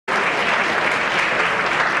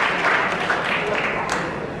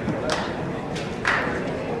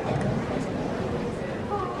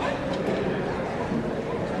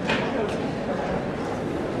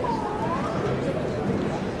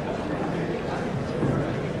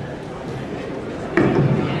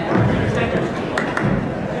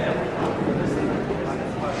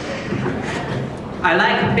I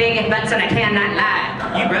like big butts and I cannot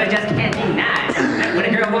lie. You brother just can't deny that when a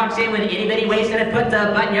girl walks in with an itty bitty waist and put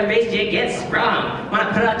the butt in your face, you get sprung. Wanna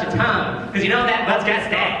put out your tongue, cause you know that butt's got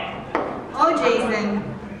stack. Oh, Jason,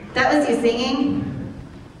 that was you singing?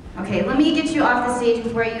 Okay, let me get you off the stage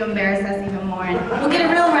before you embarrass us even more, and we'll get a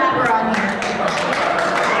real rapper on here.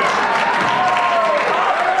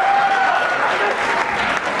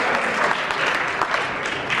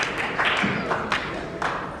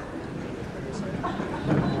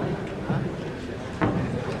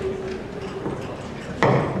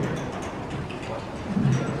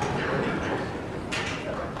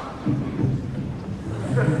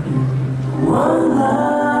 One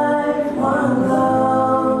life, one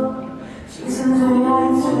love, she's in the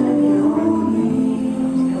eyes of you.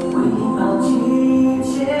 We about to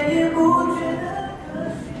share your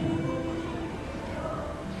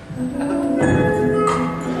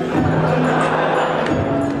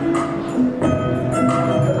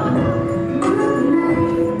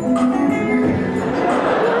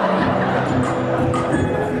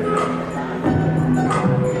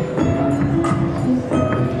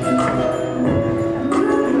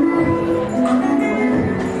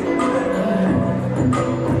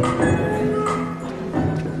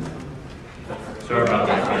Sorry about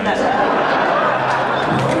that.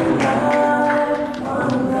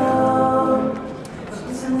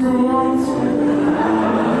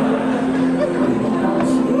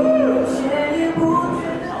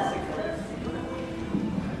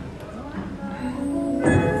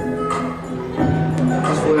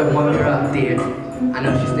 Just for that one girl out there, I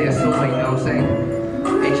know she's there somewhere, you know what I'm saying?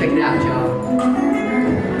 Hey, check it out, y'all.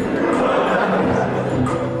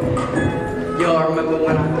 Y'all remember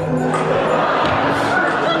when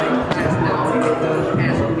just now, the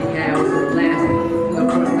past what we had was the last. The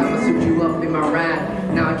first time I suit you up in my ride.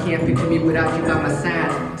 Now I can't picture me without you by my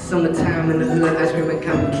side. Summertime in the hood, ice cream and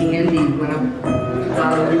cotton candy. When I'm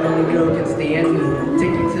following you, only girl can stand me.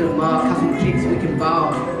 Take you to the mall, cause some kicks we can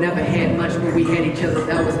ball. Never had much, but we had each other,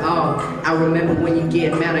 that was all. I remember when you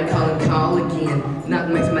get mad, I call and call again.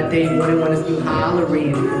 Nothing makes my day more than when it's you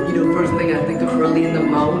hollering. You the first thing I think of early in the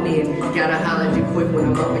morning. Gotta holler at you quick when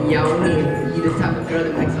I'm up and yawning. You the type of girl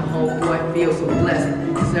that makes a homeboy feel so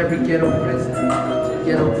blessed. Cause every ghetto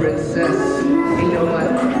princess,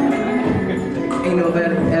 ain't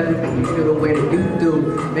nobody ever make me feel the way that you do.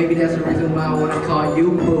 Maybe that's the reason why I wanna call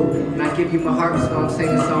you boo. And I give you my heart, so I'm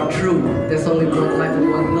saying it's all true. There's only one life and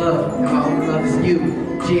one love, and my only love is you.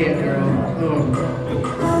 Yeah, girl.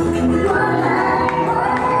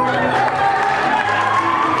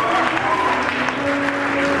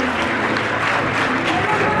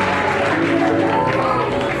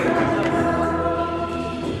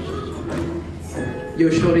 Yo,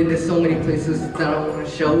 shorty, there's so many places that I want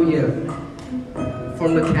to show you.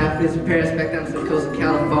 From the cafes in Paris back down to the coast of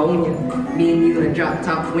California. Me and you in a drop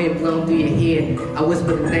top, wind blowing through your head. I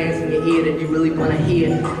whisper the things in your ear that you really want to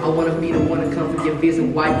hear. I want to be the one to comfort your fears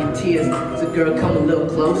and wipe your tears. So girl, come a little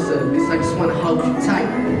closer, cause I just want to hold you tight.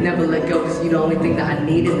 Never let go, cause you're the only thing that I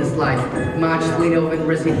need in this life. Mind, just lean over and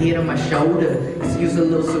rest your head on my shoulder. Cause you're a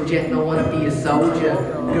little subject and I want to be a soldier.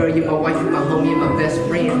 Girl, you're my wife, you're my homie, you're my best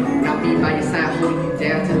friend. And I'll be by your side, holding you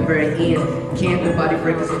down to the very end. Can't nobody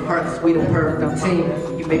break us apart, cause we the perfect team.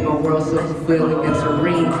 You make my world so fulfilling and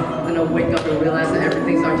serene. Then I wake up and realize that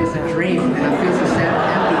everything's all just a dream. And I feel so sad and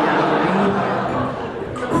happy out of me.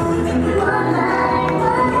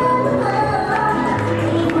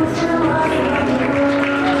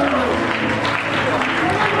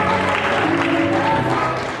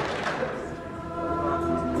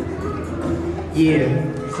 Yeah,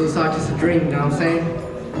 so it's all just a dream, you know what I'm saying?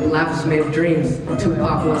 Life is made of dreams.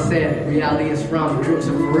 Tupac once said, reality is wrong, dreams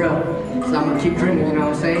are for real. So I'm gonna keep dreaming, you know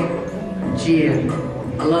what I'm saying? Yeah,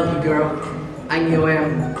 I love you, girl. I know I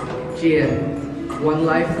am. Yeah, one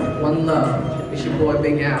life, one love. It's your boy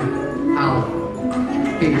Big Al. Holla.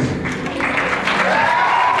 Peace.